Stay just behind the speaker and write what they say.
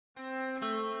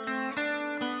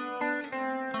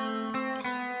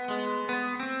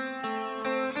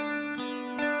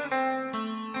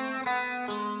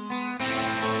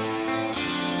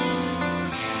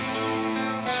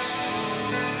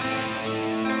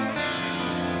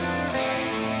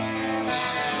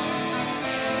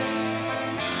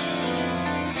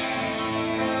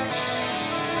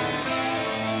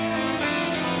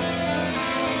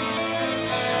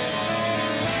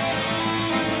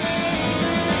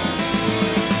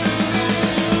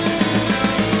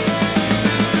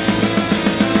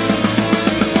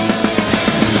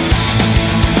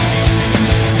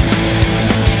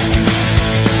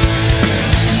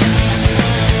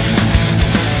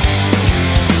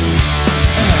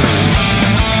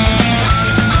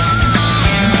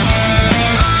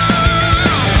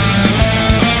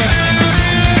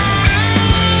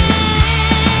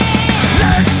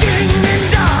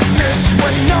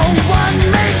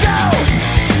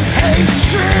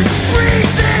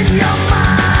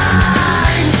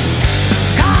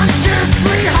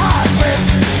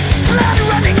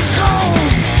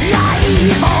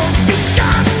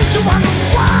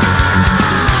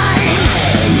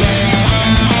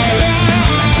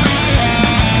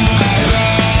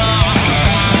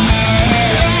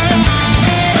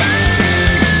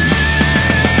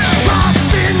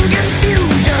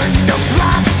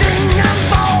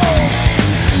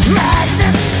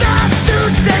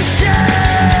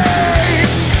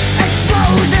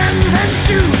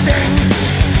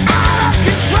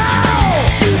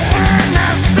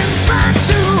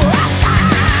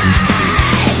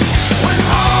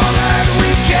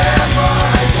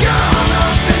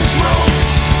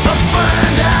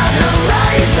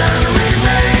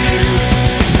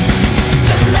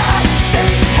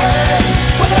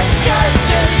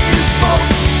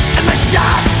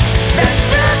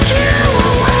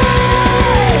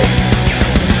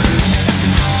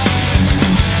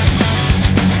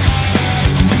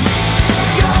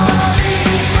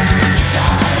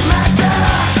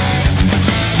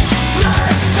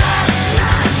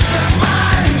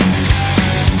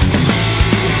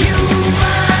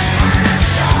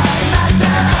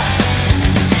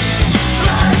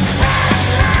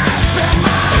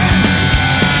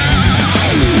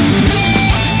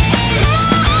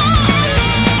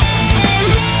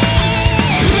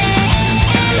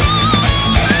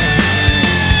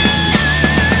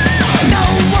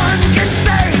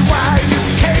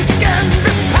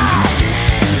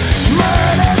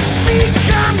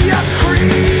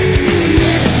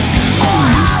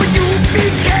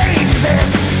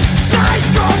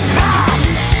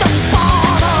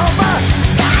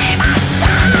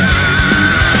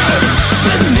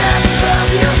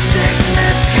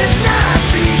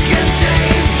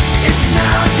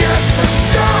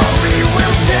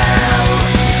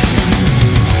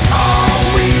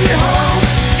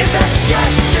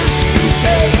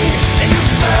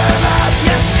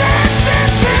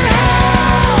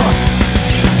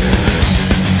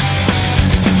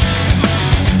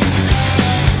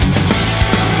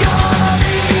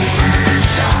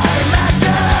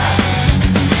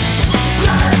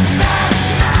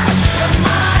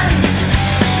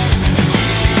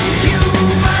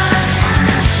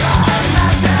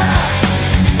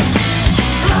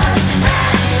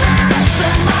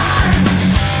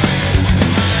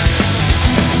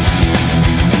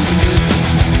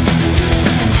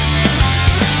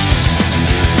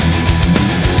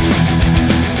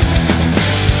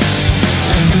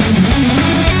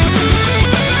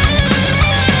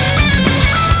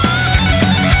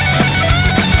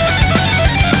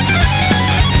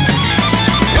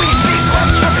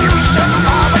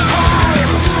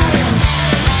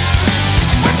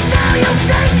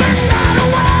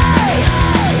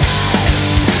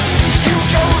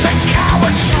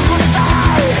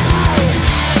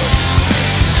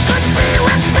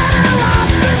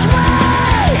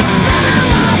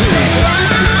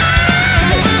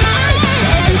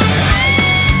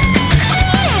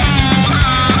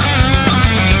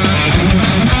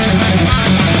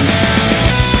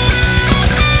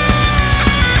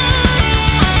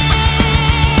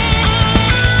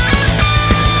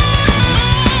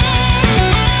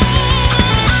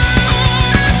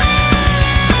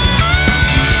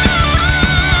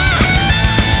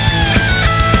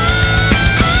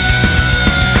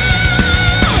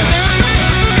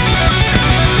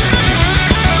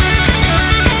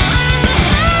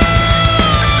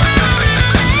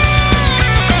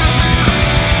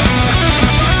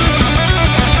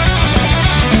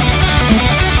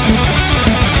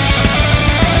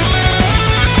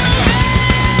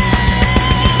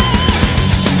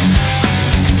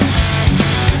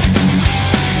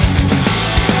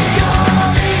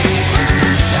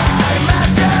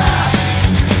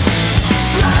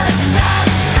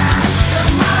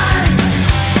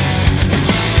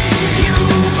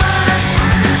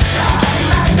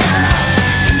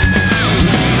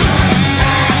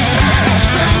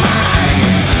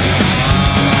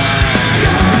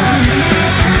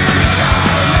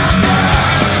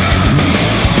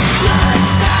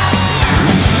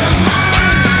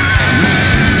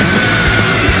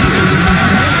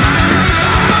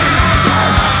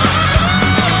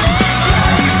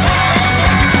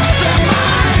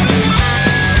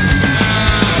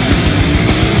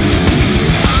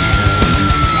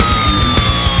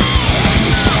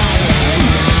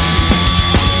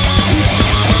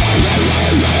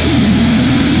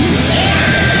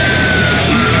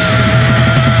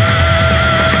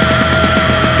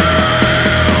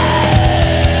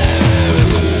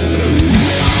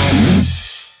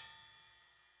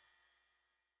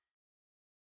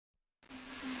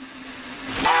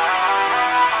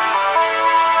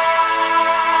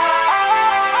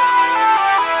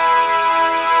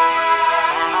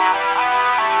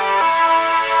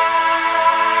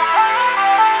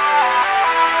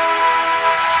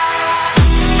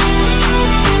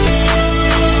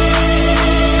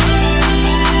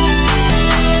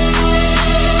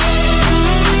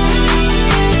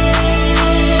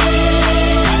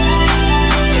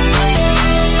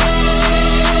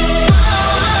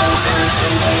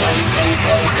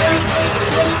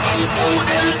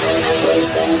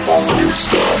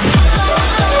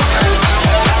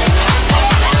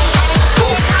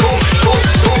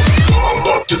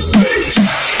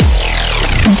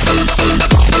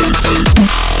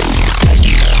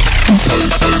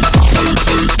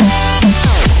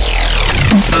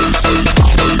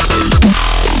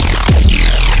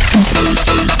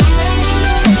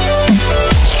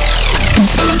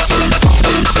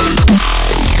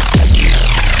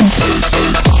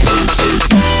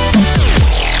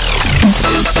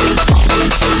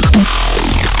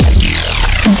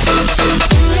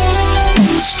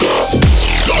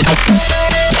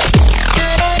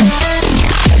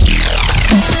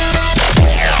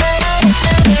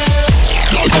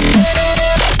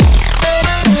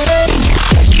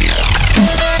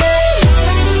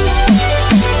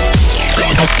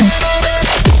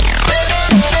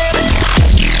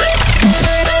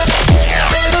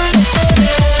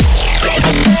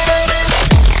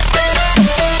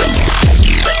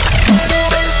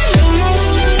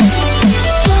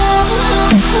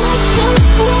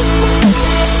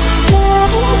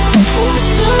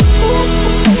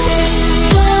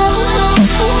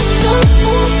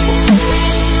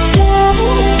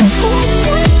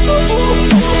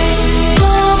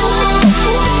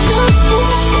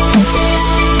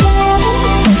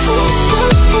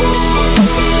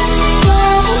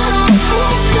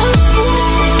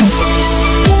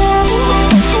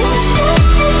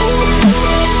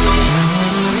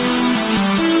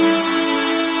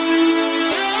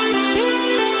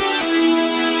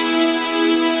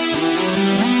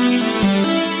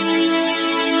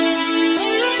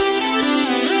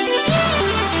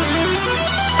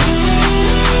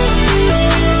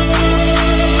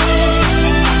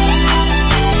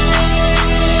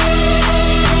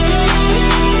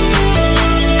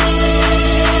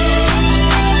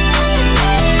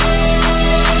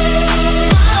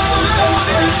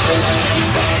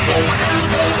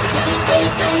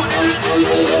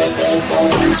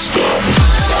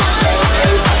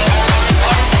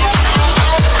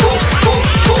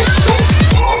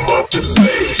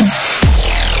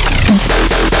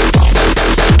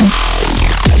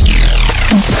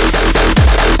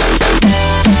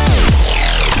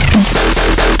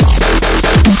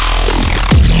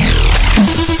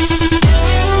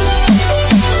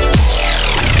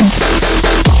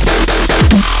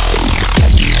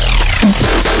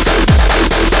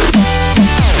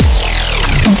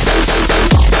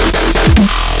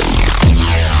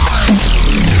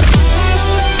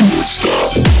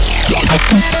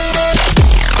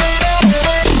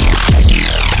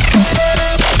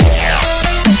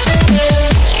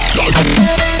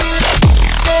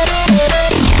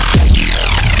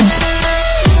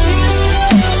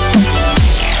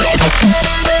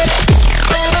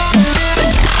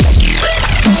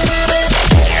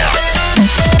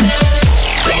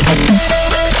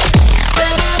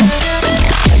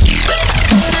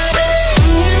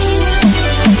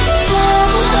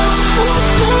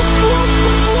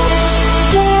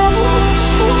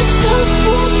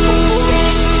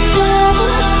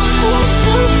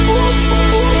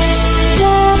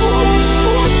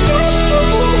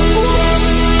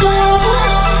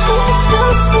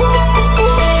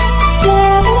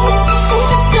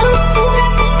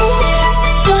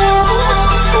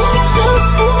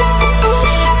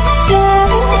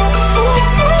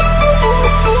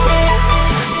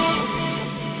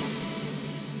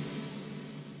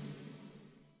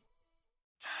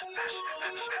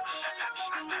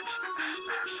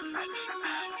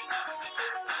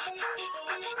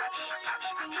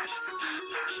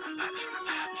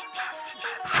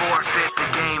Forfeit the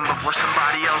game before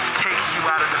somebody else takes you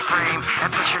out of the frame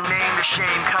and put your name to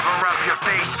shame, cover up your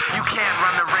face. You can't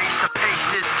run the race, the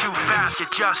pace is too fast, you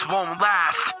just won't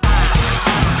last.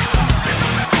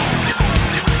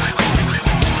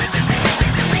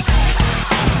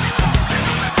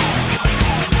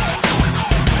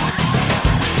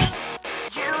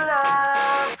 You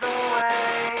love the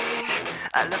way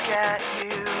I look at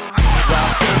you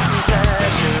while taking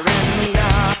pleasure in the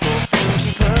awful things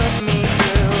you put me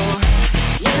through.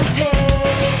 You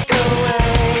take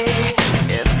away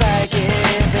if I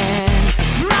give in.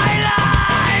 My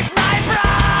life, my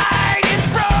pride is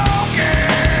broken.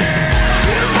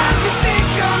 You like to think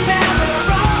you're never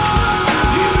wrong.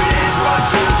 You live what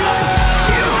you do.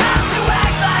 You have to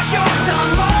act like you're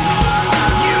someone.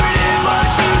 You live what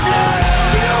you do.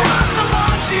 You want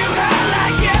someone to have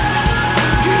like you.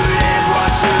 You live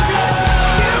what you do.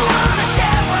 You wanna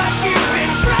share what you've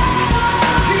been through.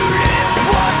 You live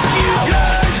what you do.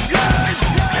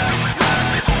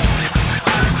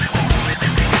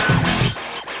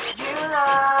 You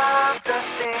love the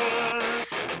things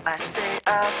I say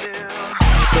I'll do.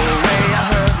 The way I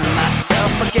hurt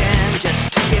myself again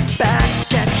just to get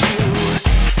back at you.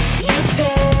 You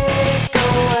take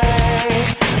away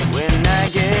when I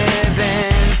give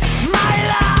in. My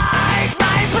life,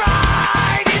 my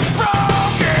pride is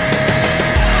broken.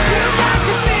 You like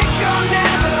to think you're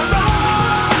never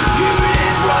wrong. You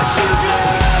live what you do.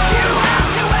 You have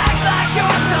to act like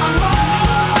you're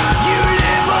someone. You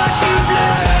live what you do.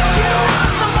 You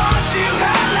want someone to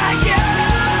have like you.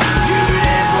 You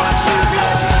live what you do.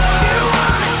 You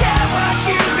wanna share what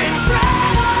you've been through.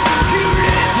 You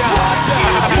live what you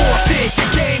do. Forfeit the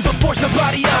game before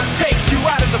somebody else takes you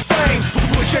out of the frame.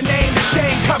 Put your name to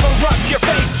shame, cover up your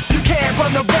face. You can't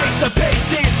run the race, the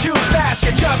pace is too fast,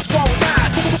 you just won't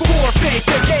last. Forfeit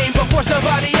the game before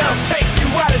somebody else takes you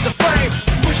out of the frame.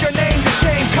 Put your name to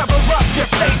shame, cover up your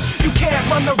face. You can't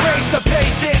run the race, the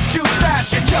pace is too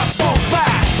fast, you just won't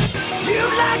last. You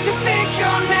like to think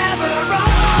you're never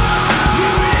wrong. You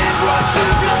live what you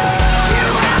do. You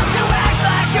have to act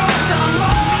like you're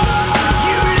someone.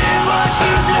 You live what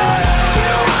you do.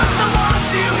 You want someone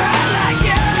to have like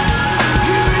you.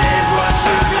 You live what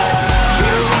you do.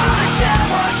 You wanna share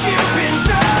what you've been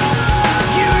through.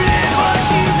 You live what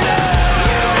you do.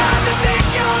 You like to think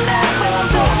you're never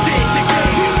wrong.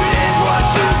 You live what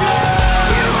you do.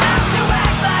 You have to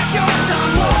act like you're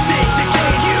someone.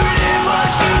 You live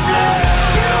what you do.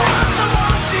 You want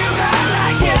someone to have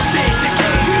like you.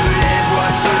 You live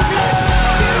what you do.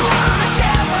 You wanna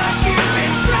share what you've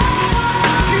been through.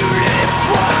 You live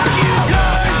what you do.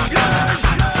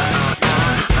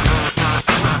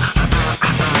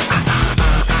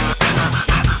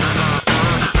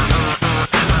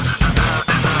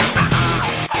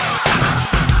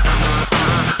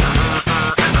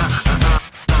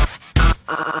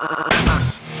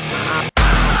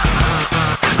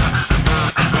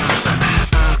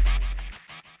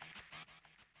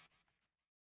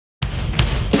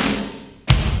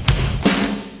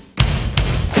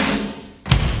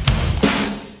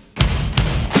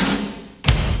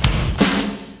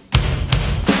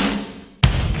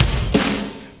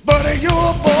 Buddy, you're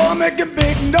a boy making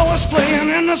big noise, playing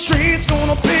in the streets.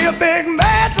 Gonna be a big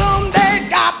man someday.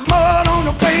 Got mud on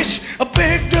your face, a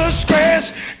big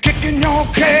disgrace, kicking your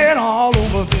can all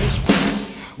over this place.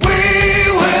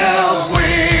 We will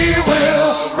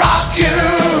rock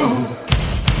you.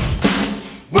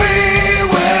 We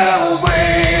will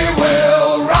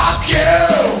rock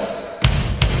you.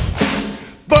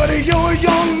 Buddy, you're a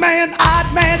young man,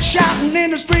 odd man, shouting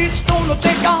in the streets. Gonna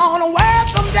take on a web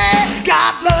someday.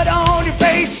 Got blood on your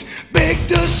face, big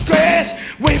disgrace,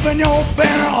 waving your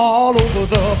banner all over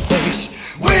the place.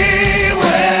 We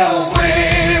will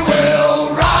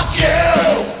rock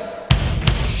you.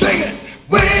 Sing it.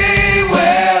 We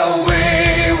will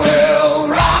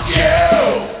rock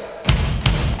you.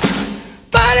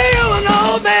 Buddy, you're an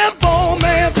old man, bold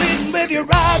man, bleeding with your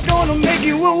eyes, gonna make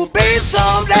you obey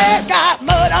someday. Got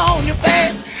mud on your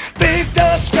face, big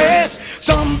disgrace,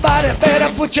 somebody better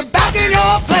put you back in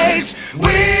your place.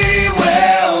 We will